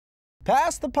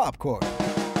Pass the popcorn.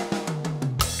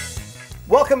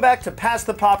 Welcome back to Pass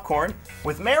the Popcorn.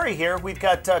 With Mary here, we've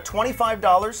got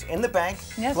 $25 in the bank,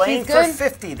 Yes, playing she's for good.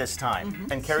 50 this time.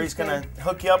 And Carrie's going to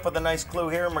hook you up with a nice clue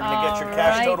here, and we're going to get your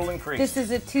cash total increased. This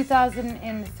is a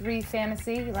 2003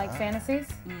 fantasy. You like fantasies?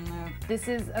 This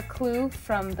is a clue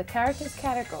from the characters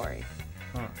category.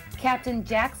 Captain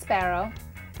Jack Sparrow,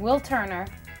 Will Turner,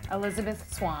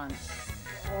 Elizabeth Swann.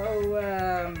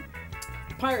 Oh,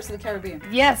 Pirates of the Caribbean.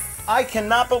 Yes. I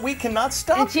cannot, but we cannot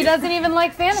stop And she you. doesn't even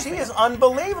like fantasy. She is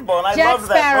unbelievable, and I Jack love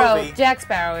that movie. Jack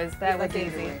Sparrow is that was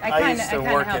easy. I used to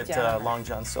work helped at you. Long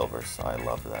John Silver's, so I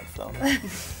loved that film.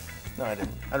 No, I didn't.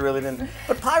 I really didn't.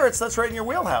 But Pirates, that's right in your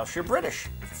wheelhouse. You're British.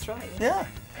 That's right. Yeah.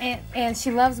 And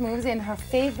she loves movies, and her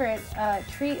favorite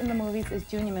treat in the movies is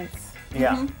Junior Mints.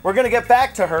 Yeah. We're going to get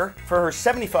back to her for her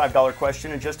 $75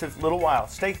 question in just a little while.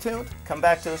 Stay tuned. Come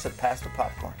back to us at Pass the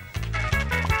Popcorn.